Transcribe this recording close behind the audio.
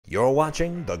You're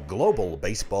watching the Global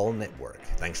Baseball Network.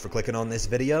 Thanks for clicking on this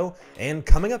video. And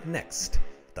coming up next,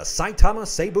 the Saitama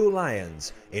Seibu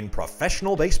Lions in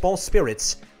professional baseball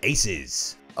spirits,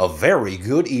 Aces. A very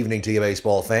good evening to you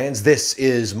baseball fans. This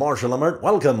is Marshall Emmert.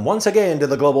 Welcome once again to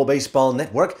the Global Baseball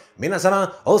Network.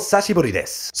 Minasama osashiburi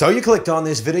desu. So you clicked on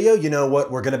this video, you know what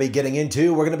we're going to be getting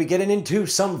into. We're going to be getting into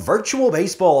some virtual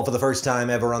baseball for the first time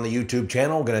ever on the YouTube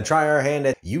channel. We're going to try our hand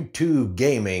at YouTube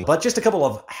gaming, but just a couple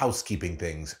of housekeeping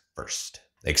things first.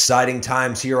 Exciting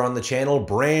times here on the channel.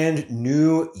 Brand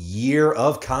new year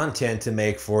of content to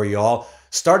make for y'all.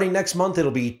 Starting next month,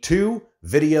 it'll be 2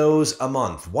 videos a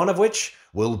month, one of which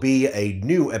will be a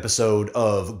new episode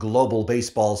of Global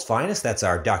Baseball's Finest. That's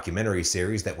our documentary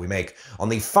series that we make on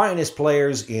the finest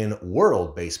players in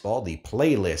world baseball. The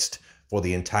playlist for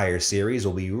the entire series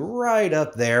will be right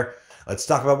up there. Let's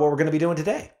talk about what we're going to be doing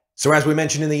today. So as we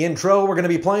mentioned in the intro, we're going to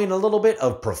be playing a little bit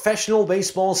of Professional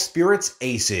Baseball Spirits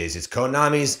Aces. It's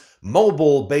Konami's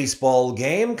mobile baseball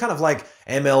game, kind of like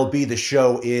MLB The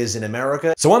Show is in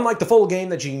America. So unlike the full game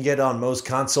that you can get on most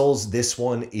consoles, this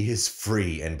one is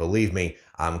free. And believe me,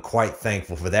 I'm quite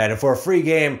thankful for that. And for a free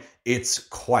game, it's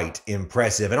quite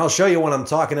impressive. And I'll show you what I'm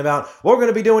talking about. What we're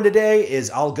going to be doing today is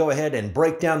I'll go ahead and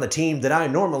break down the team that I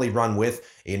normally run with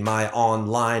in my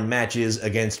online matches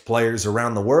against players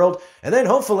around the world. And then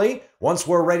hopefully, once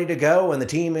we're ready to go and the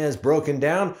team is broken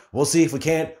down, we'll see if we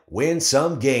can't win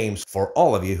some games for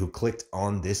all of you who clicked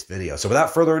on this video. So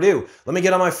without further ado, let me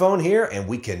get on my phone here and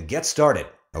we can get started.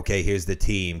 Okay, here's the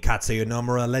team. Katsuya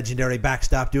Nomura, legendary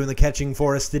backstop, doing the catching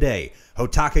for us today.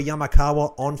 Hotaka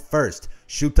Yamakawa on first.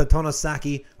 Shuta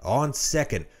Tonosaki on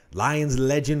second. Lions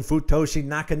legend Futoshi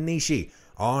Nakanishi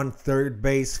on third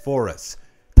base for us.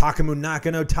 Takamu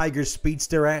Nakano, Tiger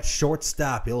speedster at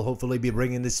shortstop. He'll hopefully be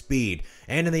bringing the speed.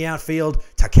 And in the outfield,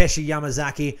 Takeshi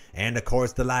Yamazaki. And of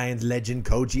course, the Lions legend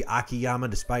Koji Akiyama,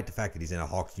 despite the fact that he's in a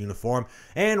Hawks uniform.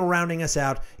 And rounding us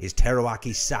out is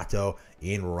Teruaki Sato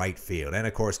in right field. And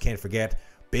of course, can't forget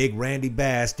Big Randy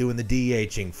Bass doing the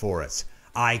DHing for us.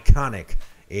 Iconic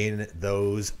in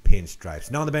those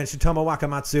pinstripes. Now on the bench, Tomo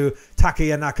Wakamatsu,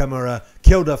 Takeya Nakamura,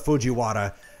 Kyoda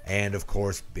Fujiwara, and of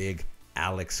course, Big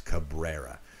Alex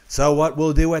Cabrera. So what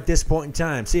we'll do at this point in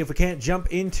time, see if we can't jump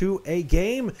into a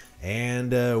game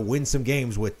and win some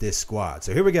games with this squad.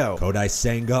 So here we go. Kodai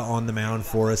Senga on the mound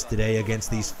for us today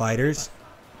against these fighters.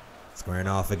 Squaring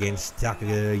off against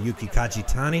Takayuki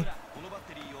Kajitani.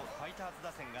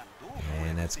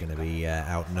 And that's going to be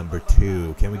out number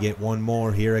 2. Can we get one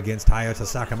more here against Hayata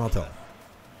Sakamoto?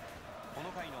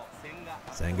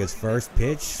 Senga's first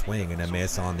pitch, swing and a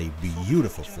miss on the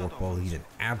beautiful forkball. He's an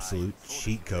absolute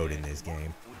cheat code in this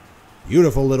game.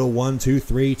 Beautiful little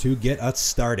 1-2-3 to get us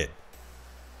started.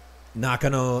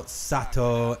 Nakano,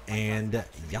 Sato, and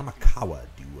Yamakawa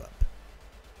due up.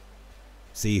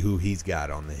 See who he's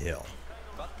got on the hill.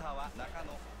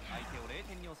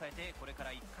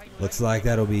 Looks like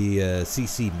that'll be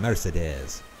CC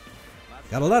Mercedes.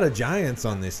 Got a lot of Giants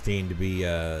on this team to be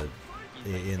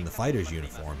in the fighter's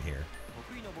uniform here.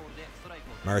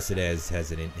 Mercedes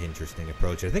has an interesting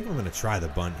approach. I think I'm going to try the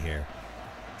bunt here.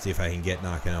 See if I can get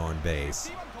Nakano on base.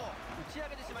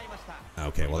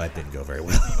 Okay, well that didn't go very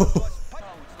well.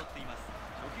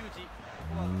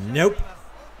 Nope.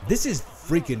 This is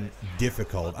freaking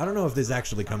difficult. I don't know if this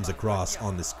actually comes across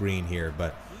on the screen here,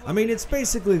 but I mean, it's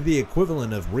basically the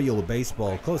equivalent of real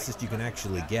baseball, closest you can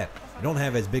actually get. You don't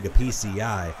have as big a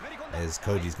PCI as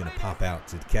Koji's going to pop out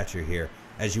to the catcher here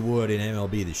as you would in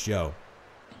MLB The Show.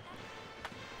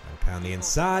 Pound the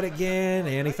inside again,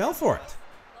 and he fell for it.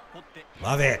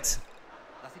 Love it.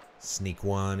 Sneak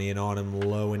one in on him,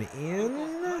 low and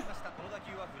in.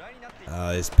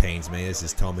 This pains me. This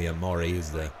is Tomoya Mori,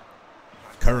 who's the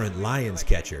current Lions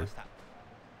catcher.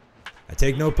 I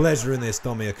take no pleasure in this,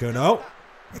 Tomoya Kuno.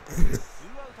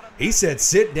 He said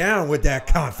sit down with that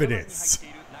confidence.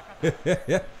 All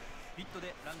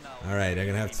right, I'm going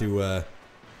to have to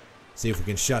see if we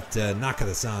can shut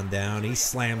Nakata-san down. He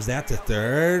slams that to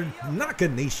third.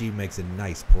 Nakanishi makes a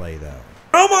nice play, though.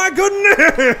 Oh, my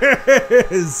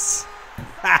goodness!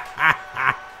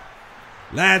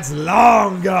 That's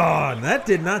long gone. That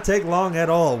did not take long at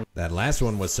all. That last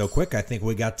one was so quick, I think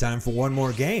we got time for one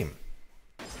more game.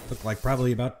 Took like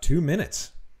probably about 2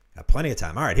 minutes. Got plenty of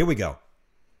time. All right, here we go.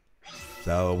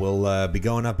 So we'll be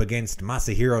going up against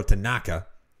Masahiro Tanaka.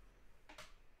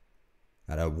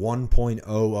 At a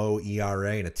 1.00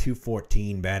 ERA and a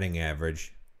 2.14 batting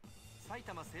average.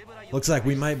 Looks like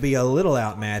we might be a little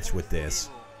outmatched with this.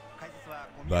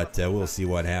 But we'll see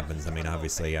what happens. I mean,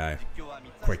 obviously, I'm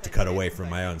quick to cut away from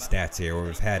my own stats here.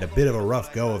 We've had a bit of a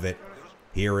rough go of it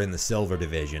here in the silver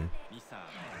division.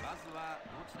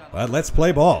 But let's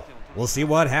play ball. We'll see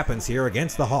what happens here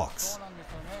against the Hawks.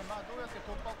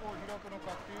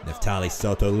 Neftali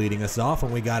Soto leading us off,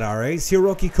 and we got our ace,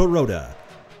 Hiroki Kuroda,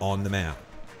 on the mound.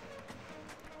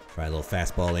 Try a little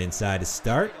fastball inside to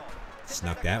start.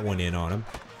 Snuck that one in on him.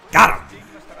 Got him!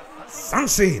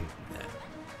 Sunshine!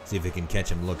 See if we can catch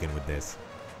him looking with this.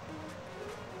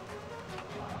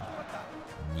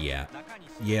 Yeah,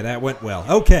 that went well.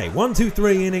 Okay,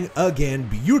 1-2-3 inning again.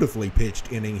 Beautifully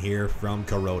pitched inning here from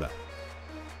Kuroda.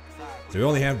 So we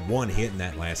only had one hit in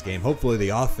that last game. Hopefully the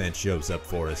offense shows up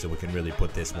for us so we can really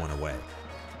put this one away.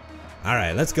 All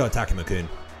right, let's go, Takuma-kun.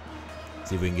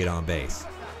 See if we can get on base.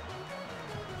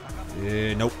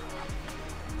 Nope.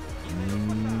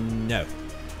 No.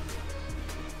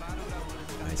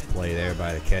 Nice play there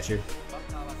by the catcher.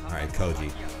 All right,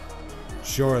 Koji.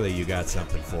 Surely you got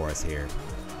something for us here.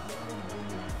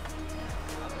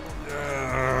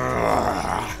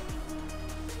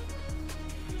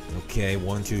 Okay,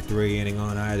 1-2-3 inning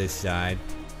on either side.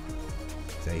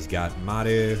 So he's got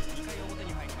Maru.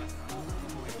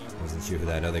 Wasn't sure who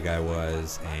that other guy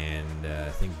was. And I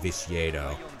think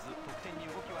Viciedo.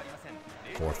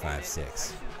 4, 5,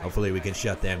 6. Hopefully we can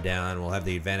shut them down. We'll have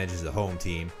the advantage as the home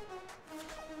team.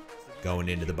 Going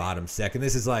into the bottom second.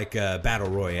 This is like Battle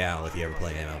Royale if you ever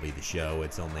play MLB The Show.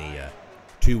 It's only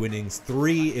 2 innings,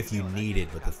 3 if you need it,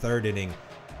 but the third inning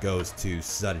goes to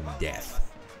sudden death.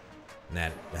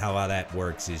 And how that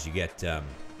works is you get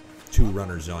 2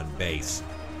 runners on base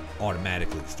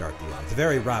automatically to start the inning. It's a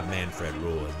very Rob Manfred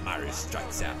rule as Myers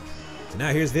strikes out. So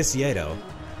now here's Viciedo.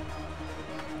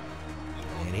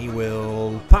 And he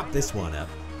will pop this one up.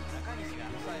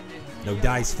 No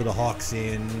dice for the Hawks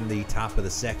in the top of the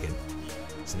second.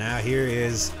 So now here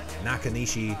is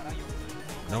Nakanishi,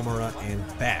 Nomura, and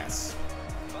Bass.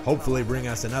 Hopefully bring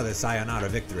us another sayonara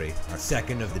victory, our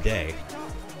second of the day.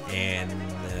 And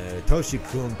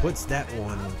Toshi-kun puts that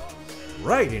one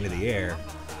right into the air.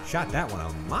 Shot that one a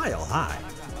mile high.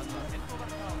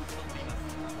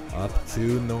 Up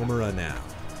to Nomura now.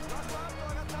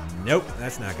 Nope,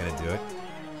 that's not going to do it.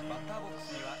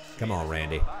 Come on,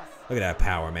 Randy. Look at that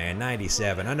power, man.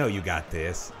 97. I know you got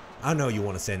this. I know you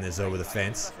want to send this over the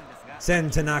fence.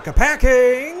 Send Tanaka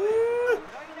packing!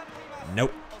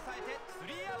 Nope.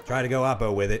 Try to go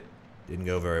Oppo with it. Didn't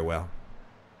go very well.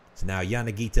 So now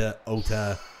Yanagita,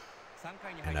 Ota,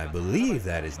 and I believe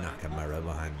that is Nakamura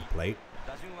behind the plate.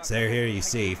 So here you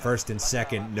see, first and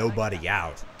second, nobody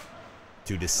out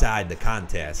to decide the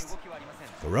contest.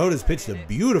 Kuroda's pitched a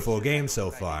beautiful game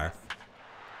so far.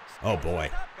 Oh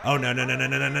boy. Oh no.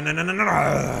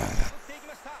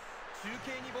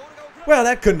 Well,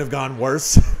 that couldn't have gone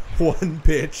worse. 1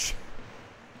 pitch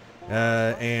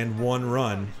and 1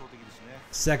 run.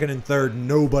 Second and third,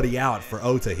 nobody out for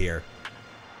Ota here.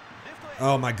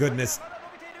 Oh my goodness.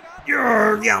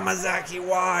 Yamazaki,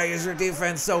 why is your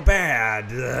defense so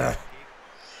bad? Ugh.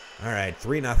 All right,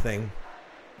 3-0.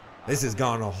 This has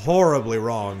gone horribly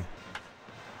wrong.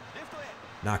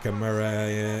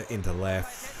 Nakamura into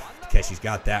left. Takeshi's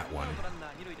got that one.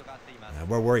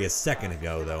 Where were you a second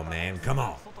ago, though, man? Come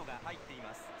on.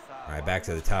 All right, back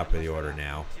to the top of the order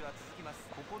now.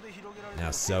 Now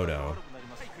Soto.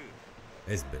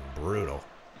 It's been brutal.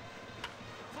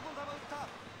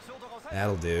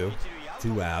 That'll do.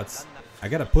 2 outs. I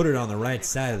got to put it on the right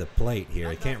side of the plate here.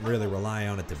 I can't really rely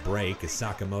on it to break, because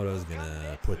Sakamoto's going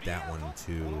to put that one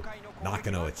to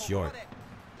Nakano at short.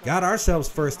 Got ourselves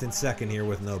first and second here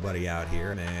with nobody out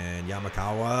here, and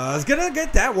Yamakawa's going to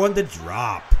get that one to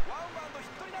drop.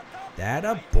 That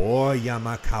a boy,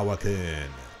 Yamakawa-kun.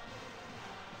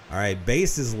 All right,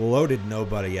 base is loaded,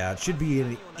 nobody out. Should be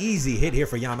an easy hit here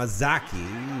for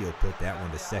Yamazaki. He'll put that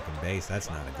one to second base. That's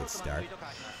not a good start.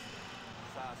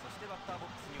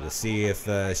 We'll see if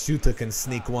Shuta can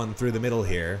sneak one through the middle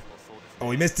here.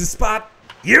 Oh, he missed his spot.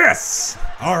 Yes!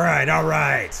 All right.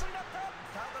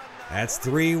 That's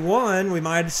 3-1. We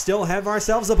might still have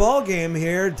ourselves a ball game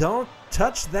here. Don't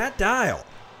touch that dial.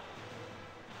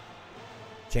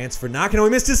 Chance for Nakano.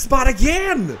 He missed his spot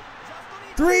again.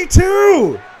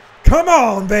 3-2. Come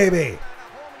on, baby.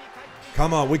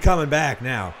 Come on. We coming back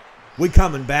now.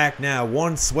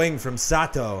 One swing from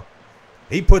Sato.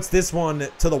 He puts this one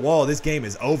to the wall. This game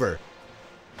is over.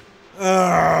 Oh,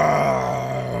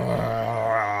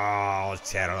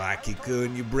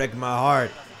 Chararaki-kun, you break my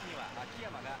heart.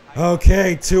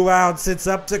 Okay, 2 outs. It's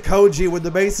up to Koji with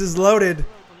the bases loaded.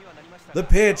 The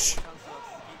pitch.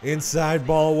 Inside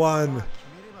ball 1.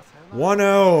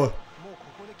 1-0.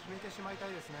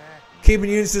 Keeping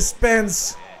you in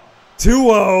suspense.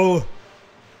 2-0.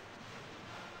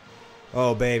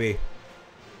 Oh, baby.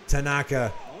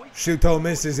 Tanaka. Shuto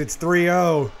misses. It's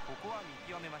 3-0.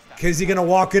 Is he going to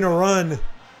walk in a run?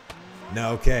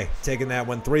 No, okay. Taking that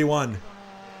one. 3-1.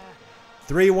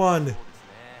 3-1.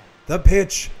 The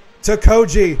pitch to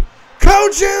Koji.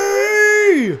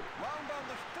 Koji!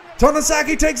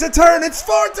 Tonosaki takes a turn. It's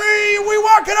 4-3. We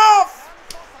walk it off.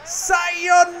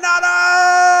 Sayonara!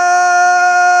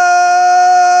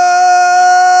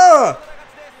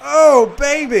 Oh,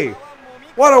 baby.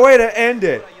 What a way to end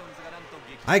it.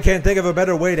 I can't think of a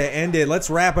better way to end it. Let's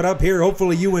wrap it up here.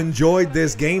 Hopefully you enjoyed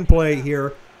this gameplay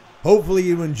here. Hopefully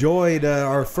you enjoyed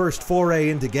our first foray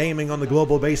into gaming on the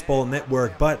Global Baseball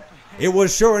Network. But it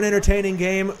was sure an entertaining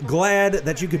game. Glad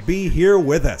that you could be here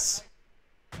with us.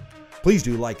 Please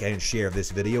do like and share this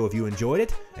video if you enjoyed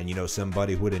it and you know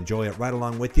somebody who would enjoy it right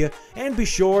along with you. And be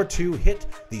sure to hit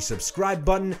the subscribe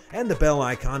button and the bell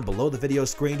icon below the video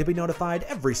screen to be notified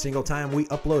every single time we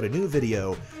upload a new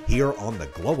video here on the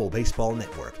Global Baseball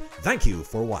Network. Thank you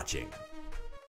for watching.